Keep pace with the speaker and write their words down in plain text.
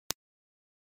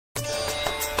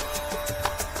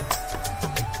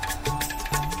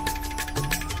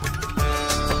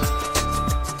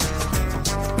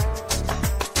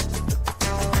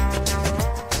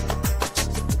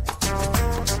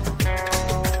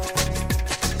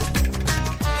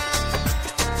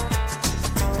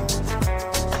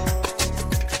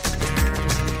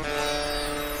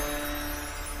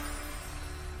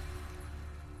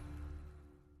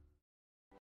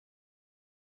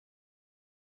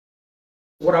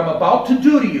what I'm about to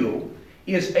do to you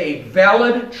is a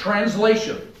valid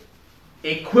translation,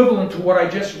 equivalent to what I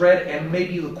just read and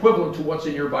maybe equivalent to what's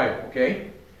in your Bible, okay?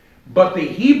 But the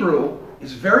Hebrew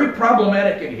is very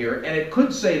problematic in here, and it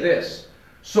could say this: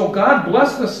 so God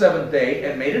blessed the seventh day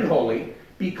and made it holy,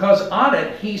 because on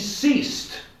it he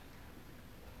ceased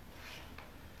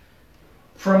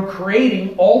from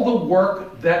creating all the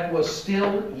work that was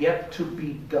still yet to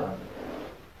be done.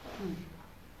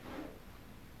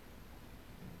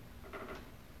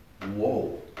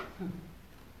 Whoa.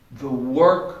 The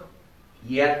work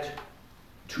yet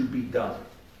to be done.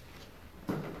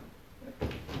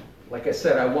 Like I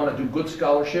said, I want to do good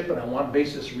scholarship, and I want to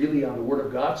base this really on the Word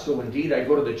of God. So indeed, I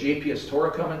go to the JPS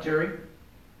Torah commentary.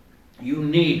 You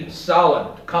need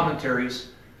solid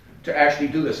commentaries to actually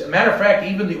do this. As a matter of fact,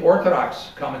 even the Orthodox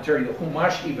commentary, the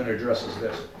Chumash, even addresses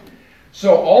this.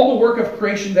 So all the work of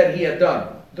creation that he had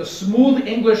done, the smooth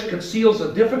English conceals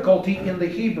a difficulty in the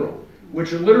Hebrew,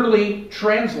 which literally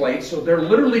translates, so they're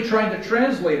literally trying to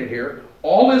translate it here,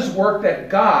 all his work that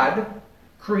God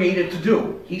created to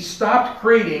do. He stopped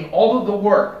creating all of the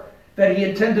work that he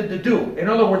intended to do. In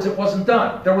other words, it wasn't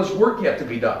done. There was work yet to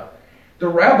be done. The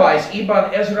rabbis,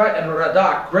 Ibn Ezra and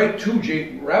Radak, great two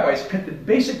rabbis,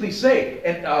 basically say,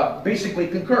 and basically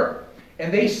concur.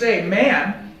 And they say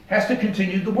man has to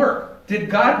continue the work. Did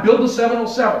God build the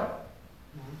 707?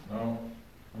 No.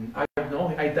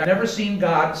 I've never seen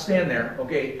God stand there,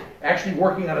 okay, actually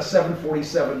working on a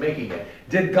 747, making it.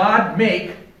 Did God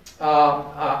make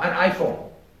an iPhone?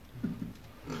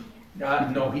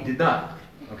 No, he did not.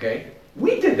 Okay?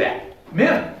 We did that.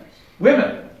 Men,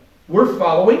 women, we're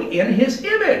following in his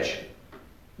image.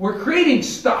 We're creating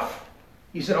stuff.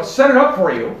 He said, I'll set it up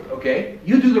for you. Okay?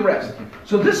 You do the rest.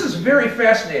 So this is very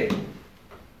fascinating.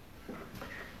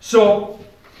 So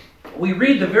we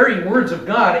read the very words of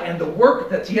God and the work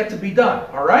that's yet to be done.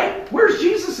 All right? Where's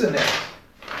Jesus in this?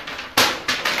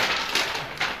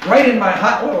 Right in my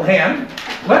hot little hand.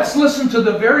 Let's listen to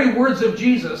the very words of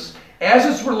Jesus as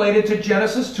it's related to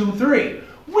Genesis 2:3.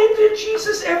 When did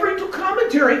Jesus ever do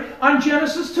commentary on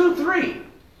Genesis 2:3?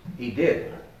 He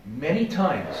did, many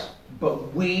times,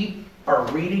 but we are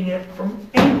reading it from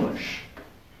English,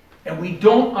 and we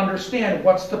don't understand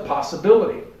what's the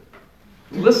possibility.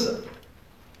 Listen.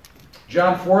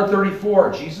 John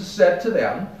 4:34, Jesus said to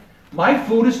them, my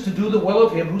food is to do the will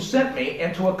of him who sent me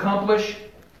and to accomplish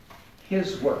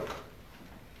his work.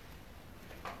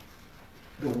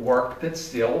 The work that's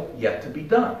still yet to be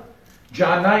done.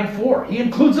 John 9:4, he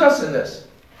includes us in this.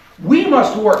 We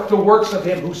must work the works of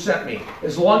him who sent me,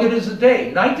 as long as it is a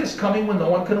day. Night is coming when no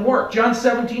one can work. John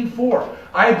 17:4,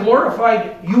 I have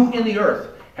glorified you in the earth,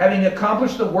 having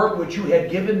accomplished the work which you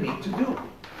had given me to do.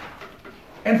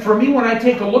 And for me, when I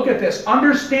take a look at this,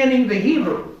 understanding the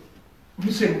Hebrew,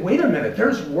 you say, wait a minute,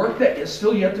 there's work that is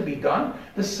still yet to be done?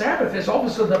 The Sabbath is all of a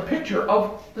sudden a picture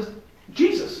of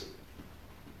Jesus.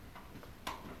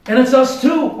 And it's us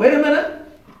too. Wait a minute.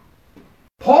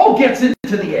 Paul gets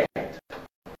into the act.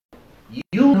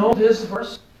 You know this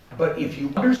verse, but if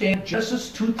you understand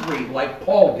Genesis 2:3 like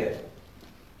Paul did,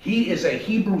 he is a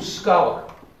Hebrew scholar.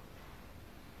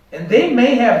 And they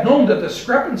may have known the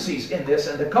discrepancies in this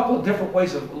and a couple of different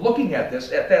ways of looking at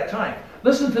this at that time.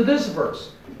 Listen to this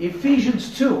verse, Ephesians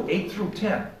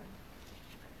 2:8-10.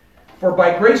 For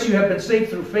by grace you have been saved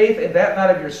through faith, and that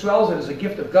not of yourselves, it is a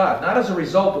gift of God, not as a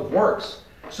result of works,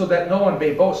 so that no one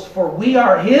may boast. For we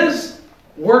are his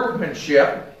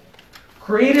workmanship,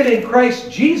 created in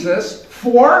Christ Jesus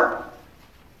for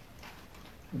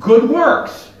good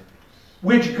works,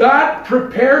 which God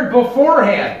prepared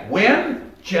beforehand. When?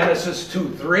 Genesis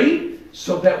 2:3,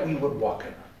 so that we would walk in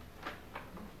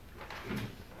them.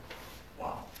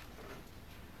 Wow.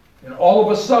 And all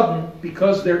of a sudden,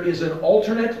 because there is an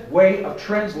alternate way of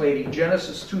translating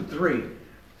Genesis 2:3,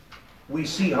 we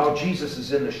see how Jesus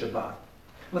is in the Shabbat.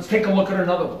 Let's take a look at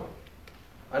another one.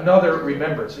 Another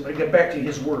remembrance. I'm going to get back to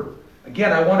his word.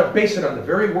 Again, I want to base it on the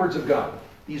very words of God.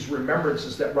 These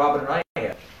remembrances that Robin and I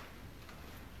had.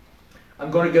 I'm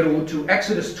going to go to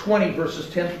Exodus 20, verses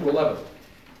 10-11.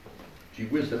 Gee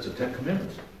whiz, that's the 10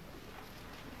 Commandments.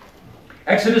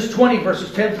 Exodus 20, verses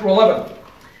 10-11.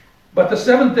 But the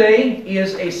seventh day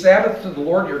is a Sabbath to the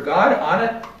Lord your God. On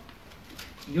it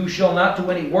you shall not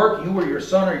do any work, you or your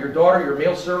son or your daughter, your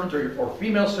male servant or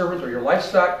female servant, or your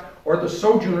livestock, or the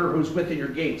sojourner who's within your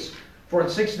gates. For in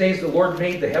 6 days the Lord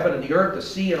made the heaven and the earth, the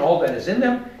sea, and all that is in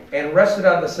them, and rested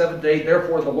on the seventh day.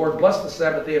 Therefore the Lord blessed the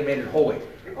Sabbath day and made it holy.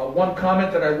 One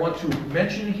comment that I want to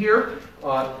mention here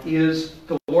is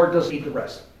the Lord doesn't need the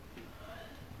rest.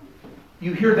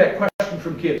 You hear that question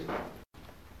from kids.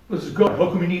 This is good. How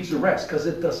come he needs the rest? Because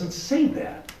it doesn't say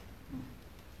that.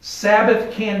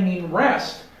 Sabbath can mean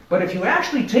rest. But if you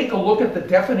actually take a look at the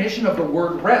definition of the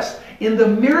word rest, in the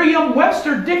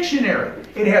Merriam-Webster dictionary,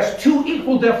 it has two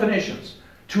equal definitions.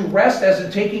 To rest as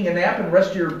in taking a nap and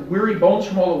rest your weary bones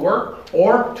from all the work,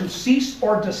 or to cease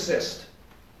or desist.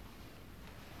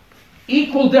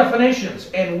 Equal definitions.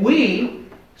 And we,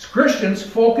 as Christians,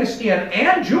 focus in,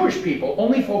 and Jewish people,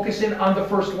 only focus in on the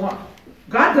first one.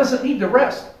 God doesn't need to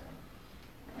rest.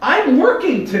 I'm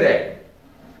working today.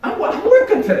 I'm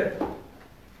working today.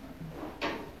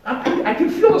 I can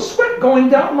feel the sweat going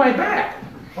down my back.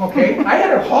 Okay? I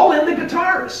had to haul in the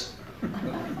guitars.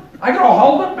 I got to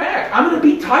haul them back. I'm going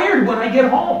to be tired when I get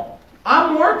home.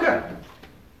 I'm working.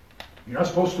 You're not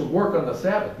supposed to work on the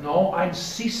Sabbath. No, I'm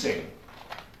ceasing.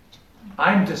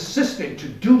 I'm desisting to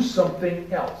do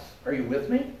something else. Are you with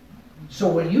me? So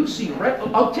when you see rest,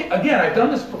 again, I've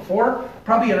done this before,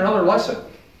 probably in another lesson.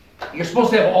 You're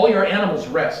supposed to have all your animals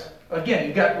rest.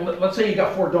 Again, let's say you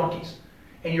got 4 donkeys.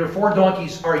 And your 4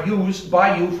 donkeys are used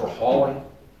by you for hauling,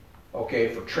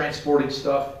 okay, for transporting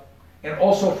stuff, and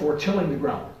also for tilling the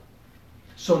ground.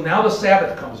 So now the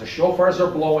Sabbath comes, the shofars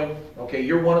are blowing, okay,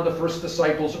 you're one of the first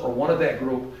disciples or one of that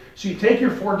group. So you take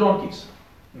your 4 donkeys,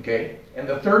 okay, and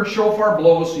the 3rd shofar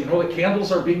blows, so you know the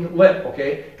candles are being lit,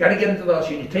 okay, got to get into the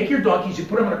house. You take your donkeys, you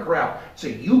put them in a corral,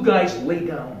 say, you guys lay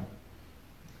down.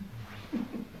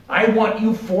 I want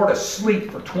you 4 to sleep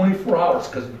for 24 hours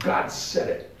because God said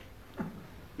it.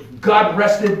 God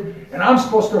rested, and I'm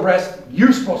supposed to rest,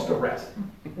 you're supposed to rest.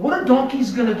 What are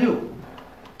donkeys going to do?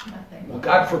 Nothing. Well,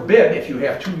 God forbid, if you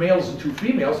have 2 males and 2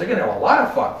 females, they're going to have a lot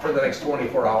of fun for the next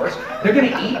 24 hours. They're going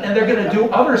to eat, and they're going to do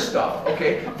other stuff,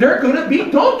 okay? They're going to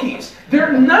be donkeys.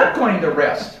 They're not going to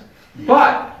rest.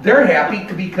 But they're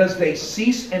happy because they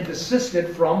ceased and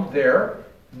desisted from their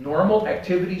normal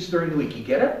activities during the week. You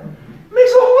get it?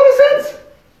 Makes a whole lot of sense.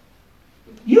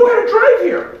 You had to drive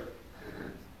here.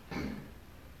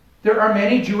 There are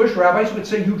many Jewish rabbis who would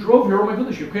say, you drove here, oh my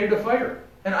goodness, you created a fire.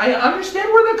 And I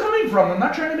understand where they're coming from. I'm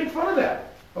not trying to make fun of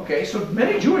that. Okay, so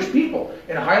many Jewish people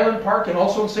in Highland Park and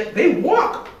also in St. they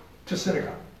walk to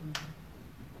synagogue.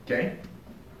 Okay?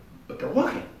 But they're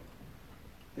walking.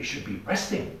 They should be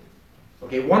resting.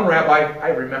 Okay, one rabbi, I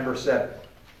remember, said,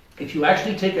 if you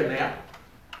actually take a nap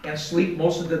and sleep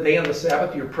most of the day on the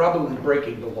Sabbath, you're probably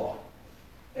breaking the law.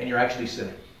 And you're actually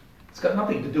sinning. It's got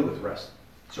nothing to do with rest.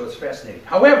 So it's fascinating.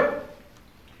 However,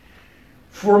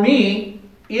 for me,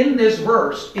 in this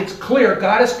verse, it's clear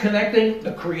God is connecting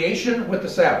the creation with the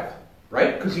Sabbath.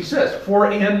 Right? Because he says, for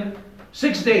in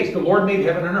 6 days the Lord made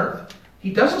heaven and earth.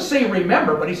 He doesn't say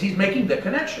remember, but he's making the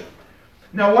connection.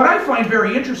 Now what I find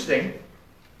very interesting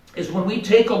is when we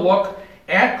take a look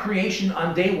at creation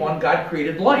on day 1, God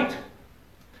created light.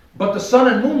 But the sun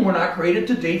and moon were not created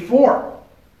to day 4.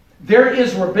 There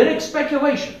is rabbinic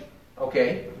speculation,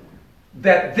 okay,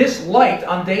 that this light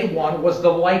on day 1 was the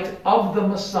light of the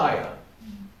Messiah.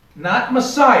 Not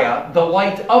Messiah, the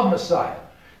light of Messiah.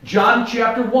 John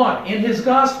chapter 1, in his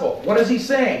gospel, what is he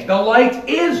saying? The light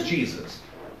is Jesus.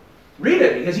 Read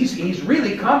it, because he's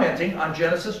really commenting on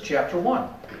Genesis chapter 1.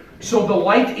 So the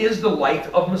light is the light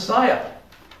of Messiah.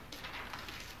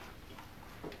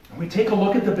 And we take a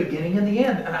look at the beginning and the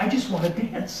end, and I just want to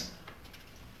dance.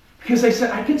 Because I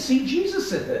said, I can see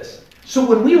Jesus in this. So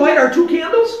when we light our 2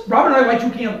 candles, Rob and I light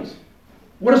 2 candles.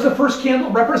 What does the first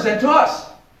candle represent to us?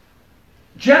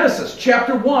 Genesis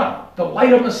chapter 1, the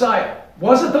light of Messiah.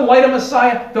 Was it the light of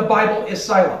Messiah? The Bible is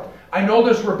silent. I know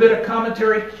there's rabbinic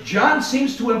commentary. John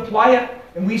seems to imply it,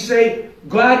 and we say,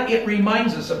 glad it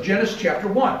reminds us of Genesis chapter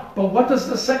 1. But what does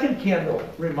the second candle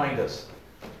remind us?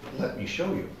 Let me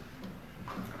show you.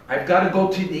 I've got to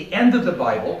go to the end of the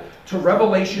Bible, to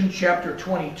Revelation chapter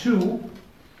 22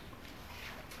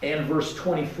 and verse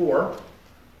 24.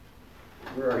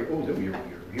 Where are you? Oh,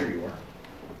 here you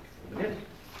are. It is.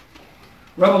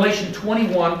 Revelation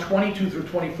 21, 22 through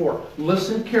 24.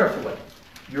 Listen carefully.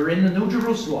 You're in the New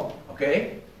Jerusalem,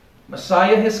 okay?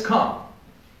 Messiah has come.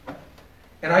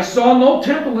 And I saw no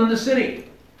temple in the city,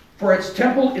 for its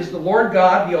temple is the Lord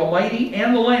God, the Almighty,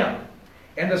 and the Lamb.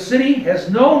 And the city has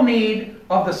no need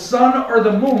of the sun or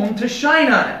the moon to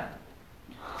shine on it.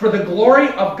 For the glory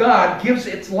of God gives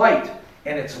its light,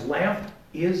 and its lamp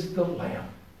is the Lamb.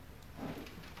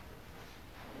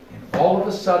 And all of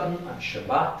a sudden, on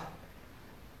Shabbat,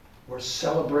 we're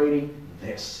celebrating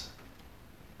this.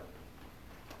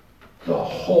 The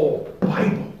whole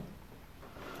Bible.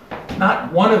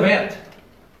 Not one event.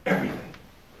 Everything.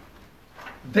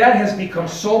 That has become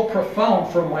so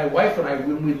profound for my wife and I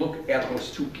when we look at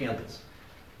those 2 candles.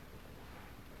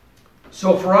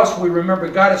 So for us, we remember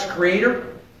God as creator.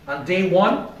 On day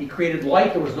 1, he created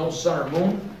light. There was no sun or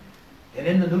moon. And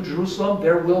in the New Jerusalem,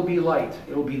 there will be light.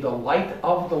 It will be the light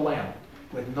of the Lamb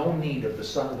with no need of the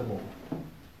sun or the moon.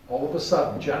 All of a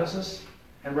sudden, Genesis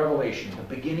and Revelation, the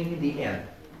beginning and the end,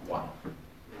 one.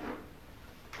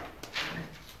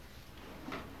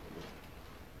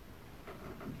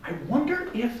 I wonder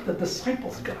if the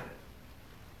disciples got it.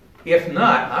 If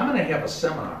not, I'm going to have a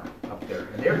seminar up there,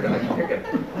 and they're going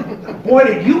to, boy,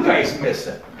 did you guys miss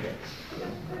it. Okay.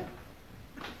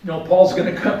 No, Paul's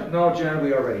going to come. No, Jen,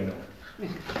 we already know.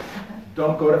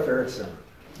 Don't go to Ferret Center.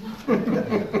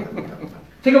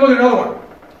 Take a look at another one.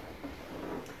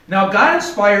 Now, God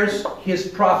inspires his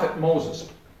prophet Moses.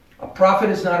 A prophet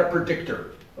is not a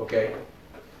predictor, okay?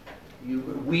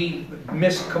 We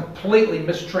completely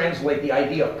mistranslate the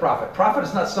idea of prophet. Prophet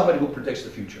is not somebody who predicts the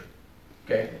future,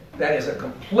 okay? That is a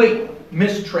complete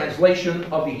mistranslation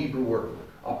of the Hebrew word.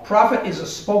 A prophet is a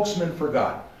spokesman for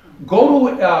God. Go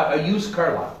to a used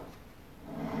car lot,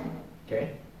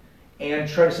 okay? And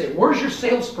try to say, where's your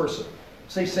salesperson?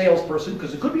 Say salesperson,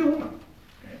 because it could be a woman.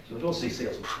 Okay? So don't say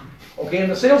salesperson. Okay,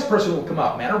 and the salesperson will come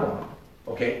out, man or woman.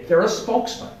 Okay, they're a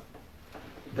spokesman.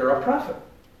 They're a prophet.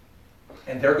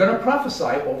 And they're going to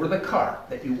prophesy over the car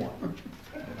that you want.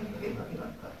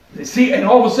 See, and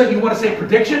all of a sudden you want to say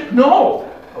prediction? No!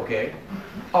 Okay.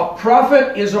 A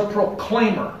prophet is a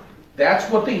proclaimer. That's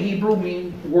what the Hebrew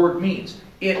word means.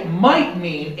 It might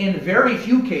mean, in very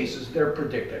few cases, they're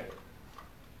predicting.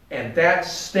 And that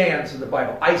stands in the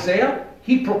Bible. Isaiah,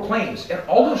 he proclaims. In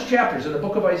all those chapters in the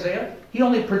book of Isaiah, he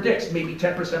only predicts maybe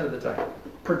 10% of the time.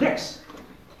 Predicts.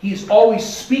 He's always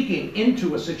speaking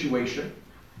into a situation,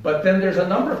 but then there's a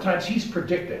number of times he's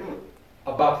predicting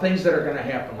about things that are going to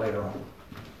happen later on.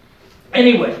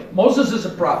 Anyway, Moses is a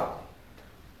prophet.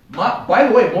 By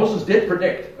the way, Moses did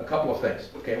predict a couple of things.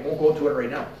 Okay, I won't go into it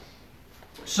right now.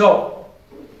 So,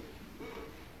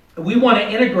 we want to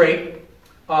integrate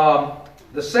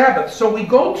the Sabbath. So we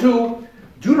go to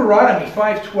Deuteronomy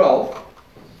 5:12.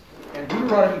 And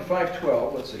Deuteronomy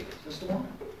 5:12, let's see, is this the one?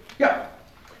 Yeah.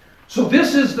 So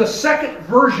this is the second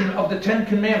version of the Ten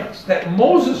Commandments that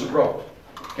Moses wrote.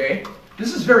 Okay?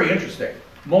 This is very interesting.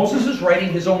 Moses is writing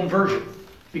his own version.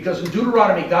 Because in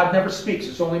Deuteronomy, God never speaks.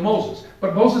 It's only Moses.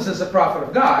 But Moses is a prophet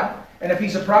of God. And if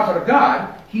he's a prophet of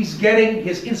God, he's getting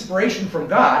his inspiration from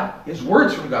God, his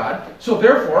words from God. So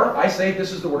therefore, I say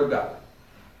this is the Word of God.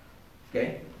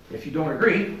 Okay? If you don't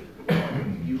agree,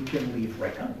 you can leave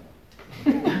right now.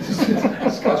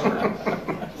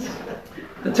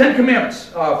 The Ten Commandments,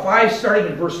 5 starting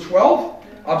in verse 12.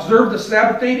 Observe the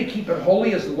Sabbath day to keep it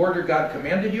holy as the Lord your God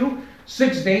commanded you.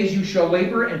 6 days you shall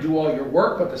labor and do all your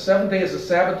work, but the seventh day is the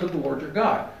Sabbath of the Lord your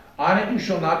God. On it you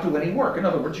shall not do any work. In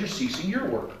other words, you're ceasing your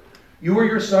work. You or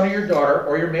your son or your daughter,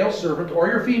 or your male servant, or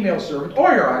your female servant,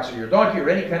 or your ox or your donkey, or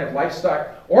any kind of livestock,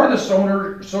 or the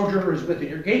sojourner who is within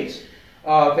your gates,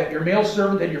 that your male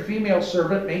servant and your female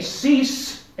servant may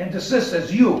cease and desist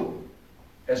as you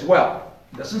as well.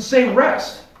 It doesn't say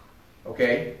rest,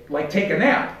 okay, like take a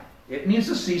nap. It means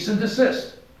to cease and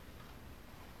desist.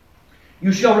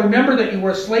 You shall remember that you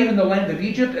were a slave in the land of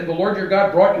Egypt, and the Lord your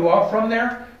God brought you out from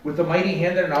there with a mighty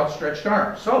hand and an outstretched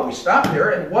arm. So we stop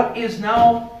there, and what is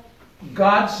now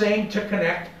God saying to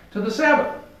connect to the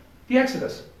Sabbath? The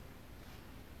Exodus.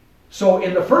 So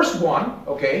in the first one,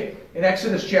 okay, in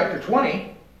Exodus chapter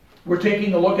 20, we're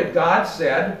taking a look at God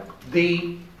said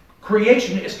the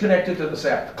creation is connected to the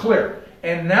Sabbath. Clear.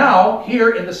 And now,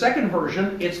 here in the second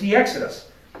version, it's the Exodus.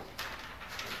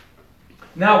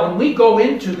 Now, when we go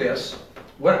into this,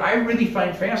 what I really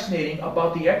find fascinating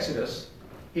about the Exodus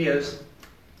is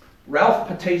Ralph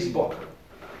Patay's book.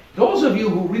 Those of you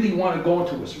who really want to go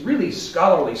into this really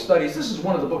scholarly studies, this is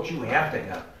one of the books you have to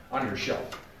have on your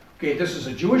shelf. Okay, this is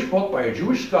a Jewish book by a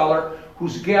Jewish scholar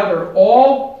who's gathered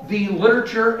all the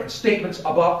literature and statements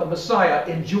about the Messiah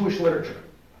in Jewish literature.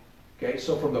 Okay,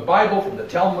 so from the Bible, from the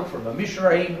Talmud, from the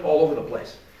Mishraim, all over the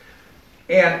place.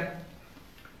 And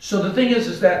so the thing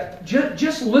is that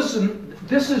just listen,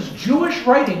 this is Jewish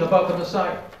writing about the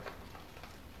Messiah.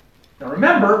 Now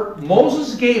remember,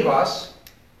 Moses gave us,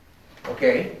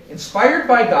 okay, inspired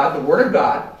by God, the Word of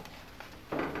God,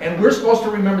 and we're supposed to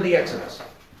remember the Exodus.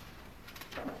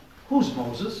 Who's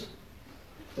Moses?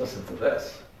 Listen to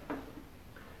this.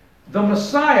 The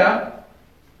Messiah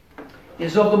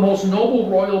is of the most noble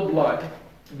royal blood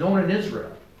known in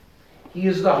Israel. He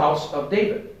is the house of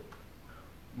David.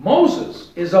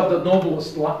 Moses is of the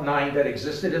noblest line that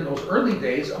existed in those early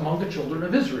days among the children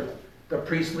of Israel, the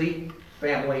priestly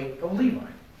family of Levi.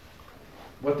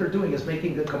 What they're doing is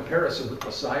making a comparison with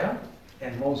Messiah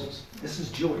and Moses. This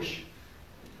is Jewish.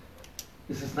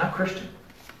 This is not Christian.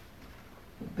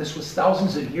 This was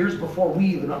thousands of years before we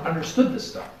even understood this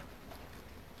stuff.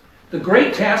 The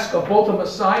great task of both the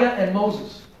Messiah and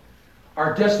Moses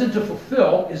are destined to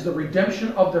fulfill is the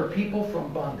redemption of their people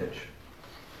from bondage.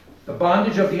 The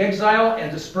bondage of the exile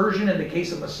and dispersion in the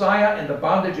case of Messiah, and the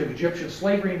bondage of Egyptian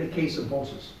slavery in the case of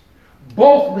Moses.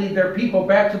 Both lead their people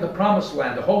back to the promised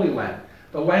land, the Holy Land,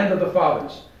 the land of the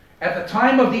fathers. At the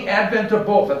time of the advent of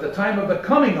both, at the time of the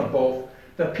coming of both,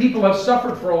 the people have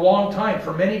suffered for a long time,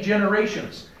 for many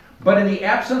generations. But in the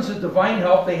absence of divine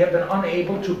help, they have been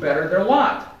unable to better their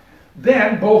lot.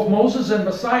 Then both Moses and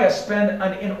Messiah spend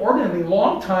an inordinately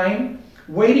long time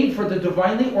waiting for the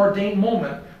divinely ordained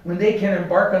moment when they can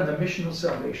embark on the mission of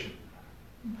salvation.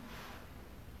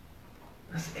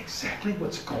 That's exactly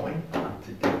what's going on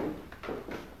today. Isn't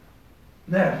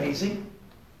that amazing?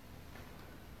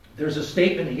 There's a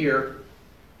statement here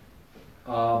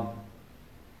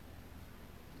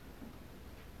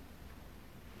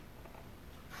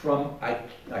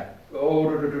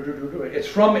it's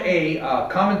from a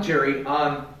commentary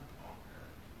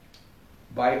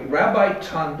by Rabbi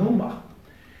Tanuma.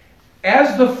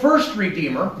 As the first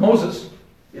Redeemer, Moses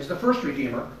is the first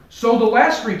Redeemer, so the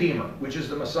last Redeemer, which is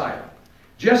the Messiah.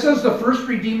 Just as the first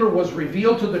Redeemer was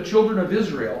revealed to the children of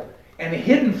Israel and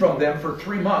hidden from them for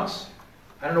 3 months.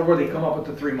 I don't know where they come up with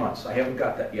the 3 months. I haven't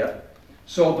got that yet.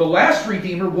 So the last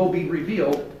Redeemer will be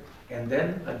revealed and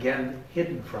then again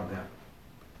hidden from them.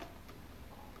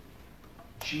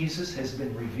 Jesus has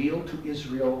been revealed to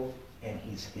Israel and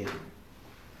he's hidden.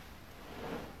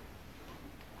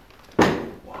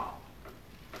 Wow.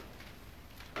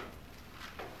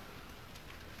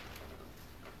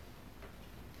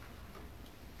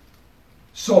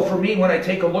 So for me, when I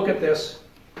take a look at this,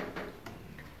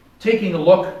 taking a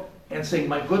look and saying,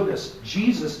 my goodness,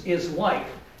 Jesus is like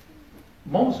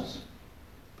Moses.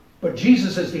 But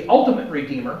Jesus is the ultimate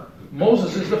Redeemer.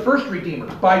 Moses is the first Redeemer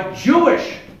by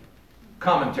Jewish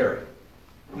commentary.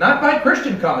 Not by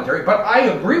Christian commentary, but I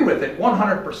agree with it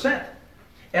 100%.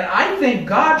 And I think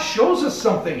God shows us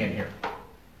something in here.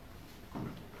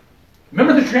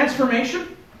 Remember the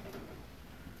transformation?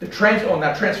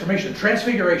 Not transformation,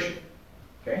 transfiguration.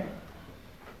 Okay?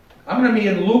 I'm going to be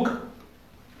in Luke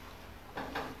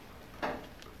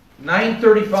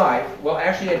 9:35. Well,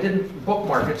 actually, I didn't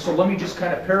bookmark it, so let me just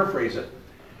kind of paraphrase it.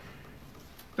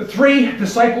 The 3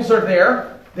 disciples are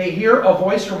there. They hear a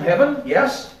voice from heaven,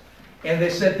 yes, and they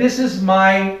said, this is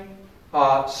my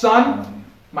son,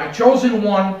 my chosen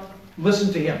one,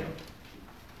 listen to him.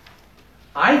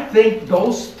 I think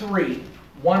those 3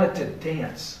 wanted to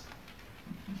dance.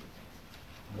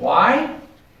 Why?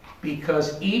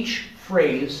 Because each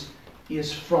phrase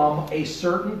is from a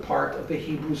certain part of the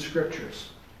Hebrew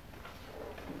Scriptures.